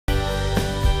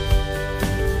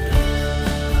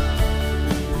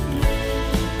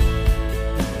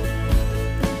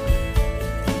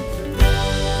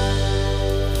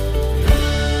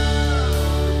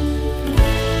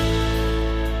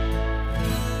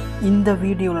இந்த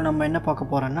வீடியோவில் நம்ம என்ன பார்க்க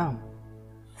போகிறோன்னா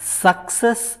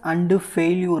success and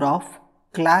failure of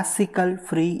classical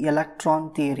free electron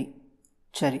theory.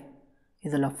 சரி,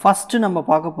 இதில் ஃபஸ்ட்டு நம்ம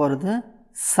பார்க்க போகிறது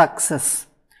சக்ஸஸ்.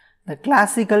 இந்த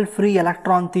கிளாசிக்கல் ஃப்ரீ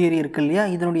எலக்ட்ரான் தியரி இருக்கு இல்லையா,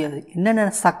 இதனுடைய என்னென்ன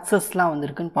சக்ஸஸ்லாம்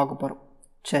வந்திருக்குன்னு பார்க்க போகிறோம்.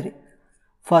 சரி,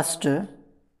 ஃபஸ்ட்டு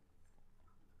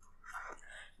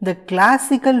இந்த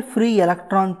கிளாசிக்கல் ஃப்ரீ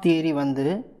எலக்ட்ரான் தியரி வந்து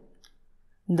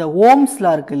இந்த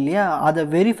ஓம்ஸ்லாம் இருக்கு இல்லையா, அதை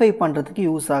வெரிஃபை பண்ணுறதுக்கு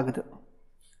யூஸ் ஆகுது.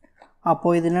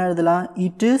 அப்போது இது என்ன எழுதலாம்?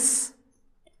 It is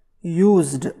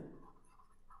used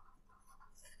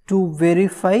to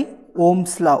verify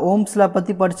ஓம்ஸ்லா. ஓம்ஸ்லா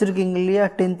பற்றி படிச்சிருக்கீங்க இல்லையா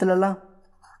 10th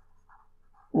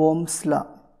ஓம்ஸ்லா.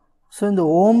 ஸோ இந்த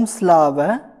ஓம்ஸ்லாவை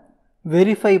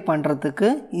வெரிஃபை பண்ணுறதுக்கு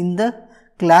இந்த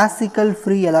கிளாசிக்கல்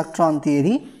ஃப்ரீ எலக்ட்ரான்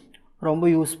தியரி ரொம்ப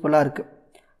யூஸ்ஃபுல்லாக இருக்குது.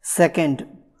 Second,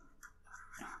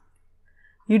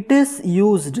 it is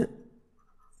used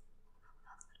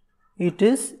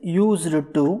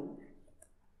to,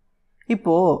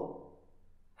 இப்போ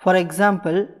ஃபார்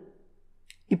எக்ஸாம்பிள்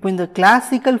இப்போ இந்த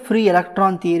கிளாசிக்கல் ஃப்ரீ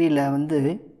எலக்ட்ரான் தியரியில் வந்து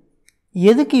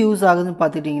எதுக்கு யூஸ் ஆகுதுன்னு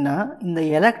பார்த்துட்டிங்கன்னா, இந்த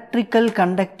electrical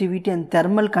conductivity and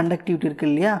thermal conductivity இருக்கு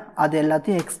இல்லையா, அது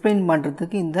எல்லாத்தையும் எக்ஸ்பிளைன்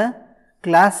பண்ணுறதுக்கு இந்த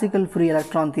கிளாசிக்கல் ஃப்ரீ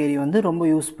எலக்ட்ரான் தியரி வந்து ரொம்ப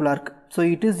யூஸ்ஃபுல்லாக இருக்குது. So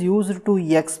it is used to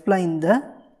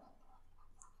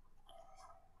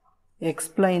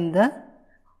explain the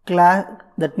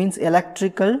that means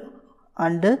electrical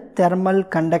and thermal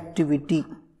conductivity.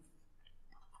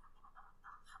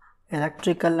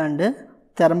 Electrical and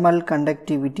thermal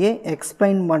conductivity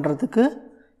explain பண்ணுறதுக்கு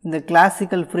இந்த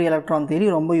கிளாசிக்கல் ஃப்ரீ எலக்ட்ரான் தியரி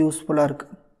ரொம்ப யூஸ்ஃபுல்லாக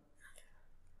இருக்குது.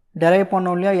 டெரைவ்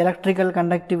பண்ணோம் இல்லையா electrical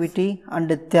conductivity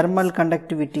and thermal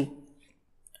conductivity.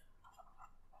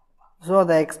 So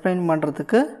அதை எக்ஸ்பிளைன்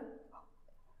பண்ணுறதுக்கு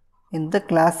இந்த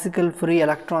கிளாசிக்கல் ஃப்ரீ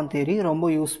எலக்ட்ரான் தியரி ரொம்ப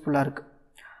யூஸ்ஃபுல்லாக இருக்குது.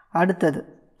 அடுத்தது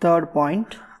தேர்ட்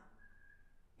பாயிண்ட்,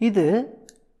 இது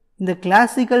இந்த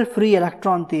கிளாசிக்கல் ஃப்ரீ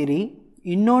எலக்ட்ரான் தியரி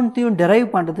இன்னொன்றையும் டெரைவ்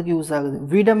பண்ணுறதுக்கு யூஸ் ஆகுது.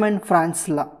 வீடமன்-ஃப்ரான்ஸ்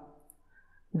லா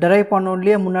டெரைவ் பண்ணோம்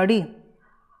இல்லையா முன்னாடி,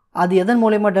 அது எதன்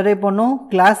மூலயமா டெரைவ் பண்ணோம்?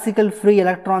 கிளாசிக்கல் ஃப்ரீ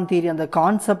எலக்ட்ரான் தியரி அந்த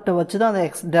கான்செப்டை வச்சு தான் அதை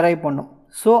டெரைவ் பண்ணோம்.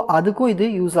 ஸோ அதுக்கும்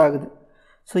இது யூஸ் ஆகுது.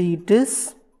 So it is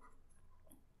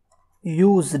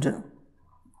used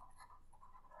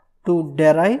to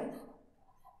derive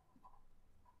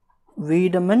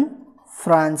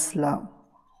Wiedemann-Franz law.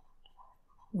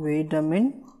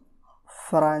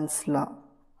 Wiedemann-Franz law.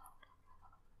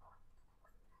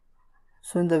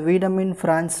 So இந்த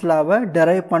Wiedemann-Franz லாவை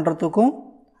டெரைவ் பண்ணுறதுக்கும்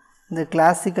இந்த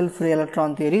கிளாசிக்கல் ஃப்ரீ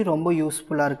எலக்ட்ரான் தியரி ரொம்ப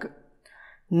யூஸ்ஃபுல்லாக இருக்குது.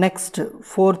 நெக்ஸ்ட்டு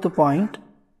ஃபோர்த் பாயிண்ட்,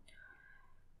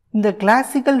 இந்த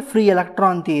கிளாசிக்கல் ஃப்ரீ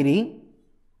எலக்ட்ரான் தியரி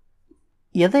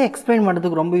எதை எக்ஸ்பிளைன்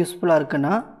பண்ணுறதுக்கு ரொம்ப யூஸ்ஃபுல்லாக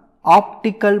இருக்குன்னா,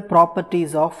 ஆப்டிக்கல்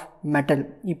ப்ராப்பர்ட்டிஸ் ஆஃப் மெட்டல்.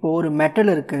 இப்போ ஒரு மெட்டல்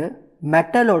இருக்குது,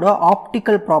 மெட்டலோட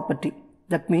ஆப்டிக்கல் ப்ராப்பர்ட்டி.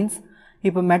 தட் மீன்ஸ்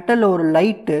இப்போ மெட்டலில் ஒரு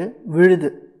லைட்டு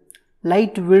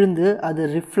விழுந்து அது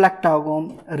ரிஃப்ளெக்ட் ஆகும்,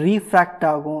 ரீஃப்ராக்ட்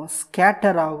ஆகும்,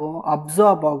 ஸ்கேட்டர் ஆகும்,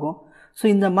 அப்சார்ப் ஆகும். ஸோ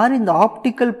இந்த மாதிரி இந்த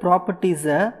ஆப்டிக்கல்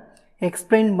ப்ராப்பர்ட்டிஸை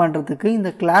எக்ஸ்பிளைன் பண்ணுறதுக்கு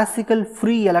இந்த classical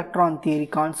free electron theory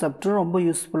concept ரொம்ப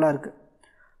யூஸ்ஃபுல்லாக இருக்குது.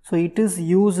 So it is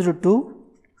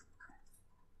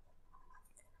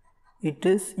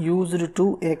used to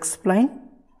explain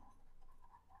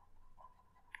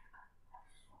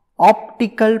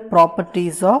optical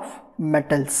properties of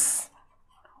metals.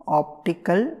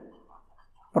 Optical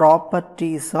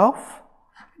properties of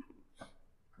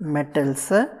metals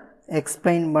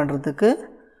explain பண்ணுறதுக்கு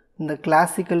இந்த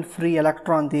கிளாசிக்கல் ஃப்ரீ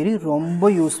எலக்ட்ரான் தியரி ரொம்ப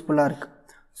யூஸ்ஃபுல்லாக இருக்குது.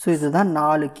 ஸோ இதுதான்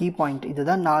 4 கீ பாயிண்ட்,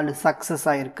 இதுதான் 4 சக்ஸஸ்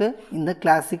ஆகிருக்கு இந்த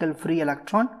classical free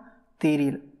electron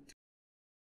தியரியில்.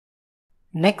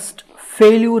 Next,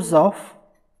 failures of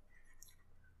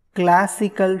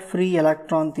classical free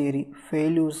electron theory.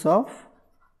 Failures of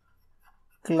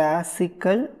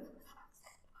classical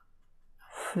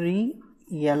free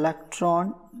electron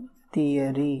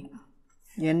theory.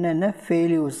 என்னென்ன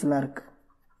ஃபெயில்யூர்ஸ்லாம் இருக்குது?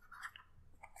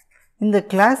 இந்த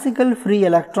கிளாசிக்கல் ஃப்ரீ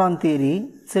எலக்ட்ரான் தியரி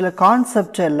சில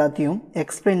கான்செப்ட் எல்லாத்தையும்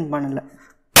எக்ஸ்பிளைன் பண்ணலை.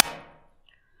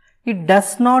 It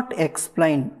does not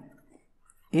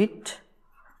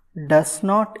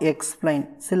explain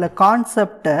சில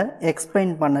கான்செப்டை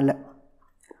எக்ஸ்பிளைன் பண்ணலை.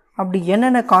 அப்படி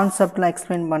என்னென்ன கான்செப்ட்லாம்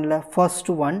எக்ஸ்பிளைன் பண்ணல?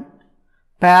 First one,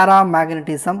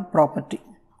 பேராமேக்னட்டிசம் property.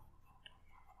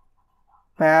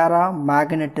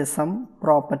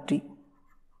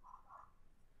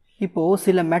 இப்போது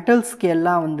சில மெட்டல்ஸ்க்கு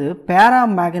எல்லாம் வந்து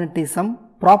பேராமேக்னட்டிசம்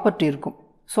ப்ராப்பர்ட்டி இருக்கும்.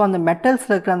 ஸோ அந்த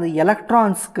மெட்டல்ஸில் இருக்கிற அந்த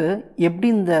எலக்ட்ரான்ஸ்க்கு எப்படி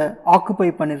இந்த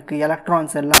ஆக்குப்பை பண்ணியிருக்கு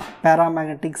எலக்ட்ரான்ஸ் எல்லாம்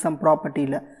பேராமேக்னட்டிசம்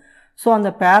ப்ராப்பர்ட்டியில். ஸோ அந்த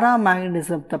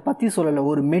பேராமேக்னட்டிசத்தை பற்றி சொல்லலை.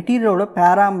 ஒரு மெட்டீரியலோட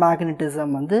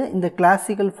பேராமேக்னட்டிசம் வந்து இந்த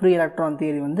கிளாசிக்கல் ஃப்ரீ எலக்ட்ரான்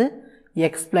தியரி வந்து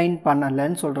எக்ஸ்பிளைன்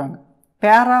பண்ணலைன்னு சொல்கிறாங்க.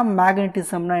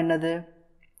 பேராமேக்னட்டிசம்னா என்னது?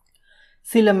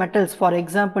 சில மெட்டல்ஸ் ஃபார்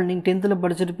எக்ஸாம்பிள் நீங்கள் 10th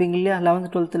படிச்சிருப்பீங்க இல்லையா 11th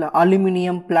 12th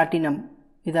அலுமினியம் பிளாட்டினம்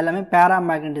இதெல்லாமே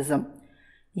பேராமேக்னட்டிசம்.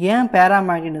 ஏன்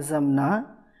பேராமேக்னட்டிசம்னா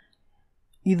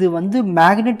இது வந்து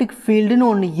மேக்னெட்டிக் ஃபீல்டுன்னு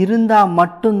ஒன்று இருந்தால்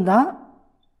மட்டும்தான்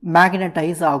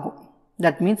மேக்னடைஸ் ஆகும்.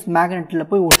 தட் மீன்ஸ் மேக்னெட்டில்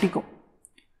போய் ஒட்டிக்கும்.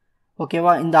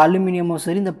 ஓகேவா? இந்த அலுமினியமும்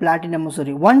சரி இந்த பிளாட்டினமும்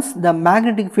சரி ஒன்ஸ் த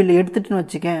மேக்னெட்டிக் ஃபீல்டு எடுத்துகிட்டுன்னு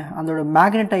வச்சுக்கேன் அதோட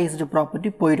மேக்னடைஸ்டு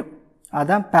ப்ராப்பர்ட்டி போயிடும்.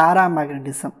 அதுதான்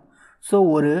பேராமேக்னட்டிசம். ஸோ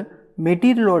ஒரு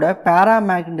மெட்டீரியலோட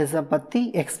பேராமேக்னட்டிசம் பற்றி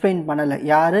எக்ஸ்பிளைன் பண்ணலை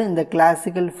யார்? இந்த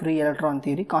classical free electron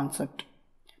theory concept.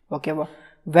 ஓகேவா?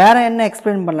 வேறு என்ன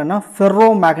எக்ஸ்பிளைன் பண்ணலன்னா ஃபெர்ரோ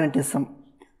மேக்னட்டிசம்.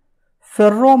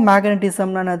 ஃபெர்ரோ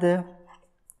மேக்னட்டிசம்னா என்னது?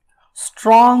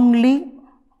 Strongly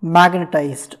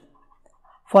magnetised.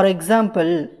 For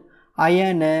example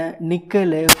iron,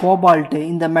 nickel, cobalt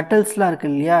இந்த மெட்டல்ஸ்லாம்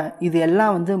இருக்குது இல்லையா இது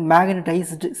எல்லாம் வந்து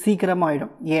மேக்னடைஸ்டு சீக்கிரமாக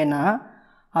ஆகிடும். ஏன்னா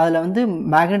அதில் வந்து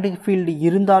மேக்னெட்டிக் ஃபீல்டு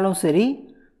இருந்தாலும் சரி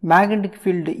மேக்னெட்டிக்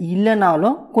ஃபீல்டு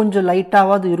இல்லைனாலும் கொஞ்சம்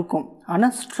லைட்டாவது இருக்கும்.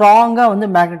 ஆனால் ஸ்ட்ராங்காக வந்து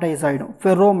மேக்னடைஸ் ஆகிடும்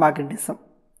ஃபெர்ரோ மேக்னட்டிசம்.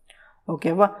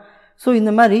 ஓகேவா? ஸோ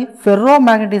இந்த மாதிரி ஃபெர்ரோ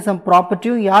மேக்னட்டிசம்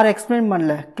ப்ராப்பர்ட்டியும் யார் எக்ஸ்பிளைன்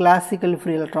பண்ணல? கிளாசிக்கல்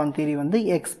ஃப்ரீ எலக்ட்ரான் தியரி வந்து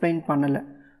எக்ஸ்பிளைன் பண்ணலை.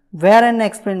 வேறு என்ன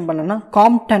எக்ஸ்பிளைன் பண்ணலன்னா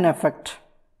காம்ப்டன் எஃபெக்ட்.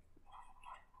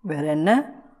 வேறு என்ன?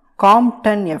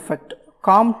 Compton effect.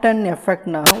 காம்ப்டன்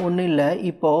எஃபெக்ட்னா ஒன்றும் இல்லை.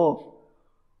 இப்போது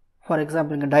ஃபார்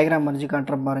எக்ஸாம்பிள் இங்கே டயக்ராம் வரைஞ்சி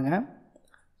காட்டுறேன் பாருங்கள்.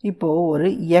 இப்போது ஒரு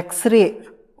எக்ஸ்ரே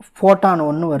ஃபோட்டான்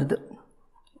ஒன்று வருது.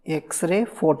 X ray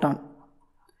photon.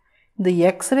 இந்த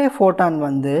எக்ஸ்ரே ஃபோட்டான்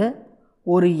வந்து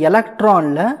ஒரு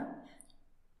எலக்ட்ரானில்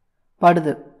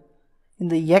படுது.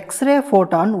 இந்த எக்ஸ்ரே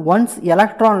ஃபோட்டான் ஒன்ஸ்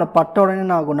எலக்ட்ரானில் பட்ட உடனே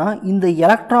என்ன ஆகுனா இந்த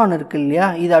எலக்ட்ரான் இருக்குது இல்லையா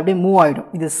இது அப்படியே மூவ் ஆகிடும்.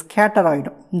 இது ஸ்கேட்டர்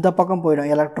ஆகிடும். இந்த பக்கம் போயிடும்.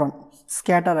 எலக்ட்ரான்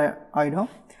ஸ்கேட்டர் ஆகிடும்.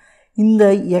 இந்த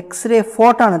எக்ஸ்ரே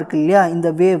ஃபோட்டான் இருக்குது இல்லையா இந்த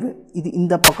வேவ் இது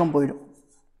இந்த பக்கம் போயிடும்.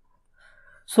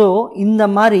 ஸோ இந்த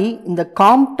மாதிரி இந்த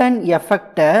காம்ப்டன்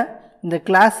எஃபெக்டை இந்த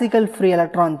classical free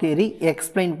electron theory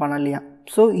explain பண்ணலையா.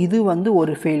 ஸோ இது வந்து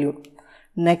ஒரு ஃபெயில்யூர்.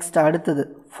 நெக்ஸ்ட் அடுத்தது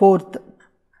ஃபோர்த்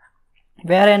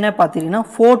வேறு என்ன பார்த்தீங்கன்னா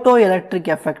ஃபோட்டோ எலக்ட்ரிக்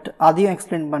எஃபெக்ட். அதையும்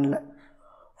எக்ஸ்பிளைன் பண்ணல.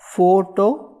 ஃபோட்டோ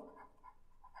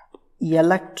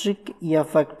எலக்ட்ரிக்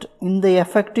எஃபெக்ட் இந்த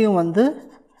எஃபெக்டையும் வந்து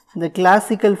இந்த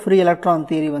கிளாசிக்கல் ஃப்ரீ எலக்ட்ரான்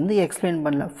தியரி வந்து எக்ஸ்பிளைன்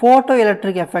பண்ணல. ஃபோட்டோ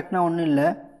எலக்ட்ரிக் எஃபெக்ட்னா ஒன்றும் இல்லை.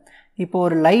 இப்போ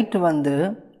ஒரு லைட் வந்து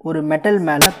ஒரு மெட்டல்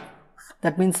மேலே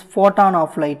that means photon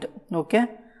of light. Okay,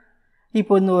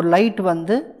 இப்போ இந்த ஒரு லைட்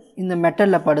வந்து இந்த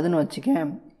மெட்டலில் படுதுன்னு வச்சுக்கேன்.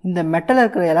 இந்த மெட்டலில்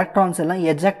இருக்கிற எலக்ட்ரான்ஸ் எல்லாம்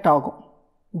எஜெக்ட் ஆகும்,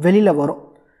 வெளியில் வரும்.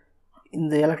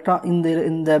 இந்த எலக்ட்ரான்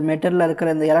இந்த மெட்டலில்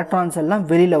இருக்கிற இந்த எலக்ட்ரான்ஸ் எல்லாம்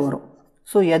வெளியில் வரும்.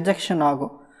 ஸோ எஜெக்ஷன்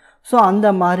ஆகும். ஸோ அந்த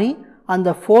மாதிரி அந்த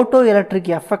ஃபோட்டோ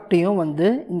எலக்ட்ரிக் எஃபெக்டையும் வந்து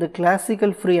இந்த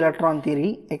classical free electron theory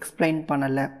explain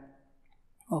பண்ணலை.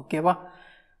 ஓகேவா?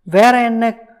 வேறு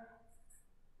என்ன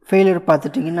ஃபெயிலியர்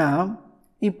பார்த்துட்டிங்கன்னா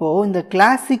இப்போது இந்த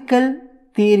கிளாசிக்கல்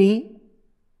தியரி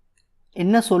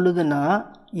என்ன சொல்லுதுன்னா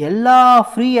எல்லா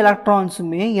ஃப்ரீ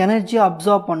எலக்ட்ரான்ஸுமே எனர்ஜியை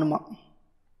அப்சார்ப் பண்ணுமா.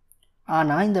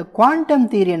 ஆனால் இந்த குவாண்டம்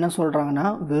தியரி என்ன சொல்கிறாங்கன்னா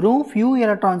வெறும் ஃபியூ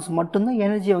எலக்ட்ரான்ஸ் மட்டும்தான்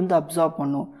எனர்ஜியை வந்து அப்சார்ப்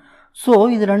பண்ணும். ஸோ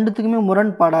இது ரெண்டுத்துக்குமே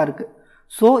முரண்பாடாக இருக்குது.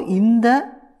 ஸோ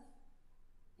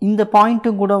இந்த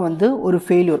பாயிண்ட்டும் கூட வந்து ஒரு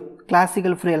failure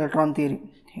classical free electron theory.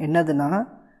 என்னதுன்னா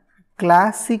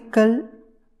classical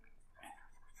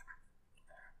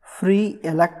free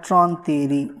electron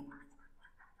theory.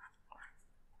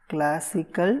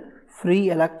 Classical free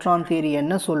electron theory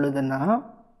என்ன சொல்லுதுன்னா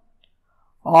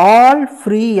all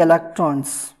free electrons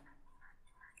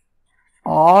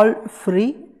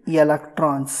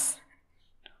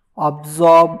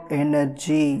absorb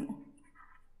energy.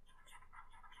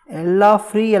 எல்லா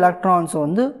ஃப்ரீ எலக்ட்ரான்ஸ்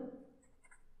வந்து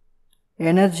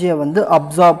எனர்ஜியை வந்து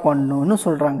அப்சார்ப் பண்ணணும்னு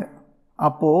சொல்கிறாங்க.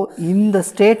 அப்போது இந்த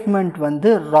ஸ்டேட்மெண்ட்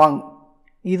வந்து ராங்.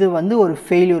 இது வந்து ஒரு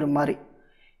ஃபெயிலியர் மாதிரி.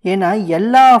 ஏன்னா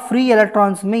எல்லா ஃப்ரீ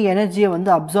எலக்ட்ரான்ஸுமே எனர்ஜியை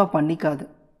வந்து அப்சார்ப் பண்ணிக்காது.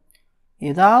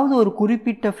 ஏதாவது ஒரு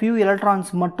குறிப்பிட்ட ஃபியூ எலக்ட்ரான்ஸ்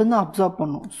மட்டும்தான் அப்சார்ப்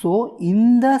பண்ணும். ஸோ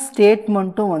இந்த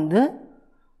ஸ்டேட்மெண்ட்டும் வந்து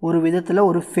ஒரு விதத்தில்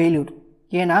ஒரு ஃபெயிலியர்.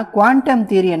 ஏன்னா குவாண்டம்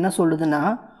தியரி என்ன சொல்லுதுன்னா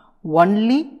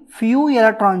ஒன்லி ஃபியூ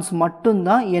எலக்ட்ரான்ஸ்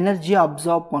மட்டும்தான் எனர்ஜியை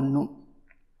அப்சார்ப் பண்ணும்.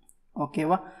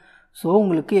 ஓகேவா? ஸோ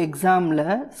உங்களுக்கு எக்ஸாமில்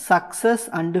success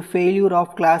and failure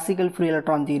of classical free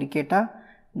electron theory கேட்டால்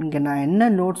இங்கே நான் என்ன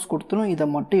நோட்ஸ் கொடுத்துரும் இதை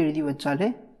மட்டும் எழுதி வச்சாலே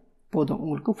போதும்,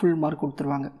 உங்களுக்கு ஃபுல் மார்க்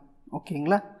கொடுத்துருவாங்க.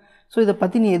 ஓகேங்களா? ஸோ இதை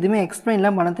பற்றி நீ எதுவுமே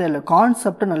எக்ஸ்பிளைன்லாம் பண்ண தேவையில்ல,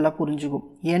 கான்செப்டை நல்லா புரிஞ்சுக்கும்.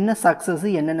 என்ன சக்ஸஸ்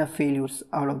என்னென்ன ஃபெயில்யூர்ஸ்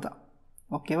அவ்வளோதான்.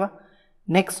 ஓகேவா?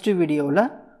 நெக்ஸ்ட் வீடியோவில்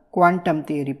குவாண்டம்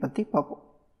தியரி பற்றி பார்ப்போம்.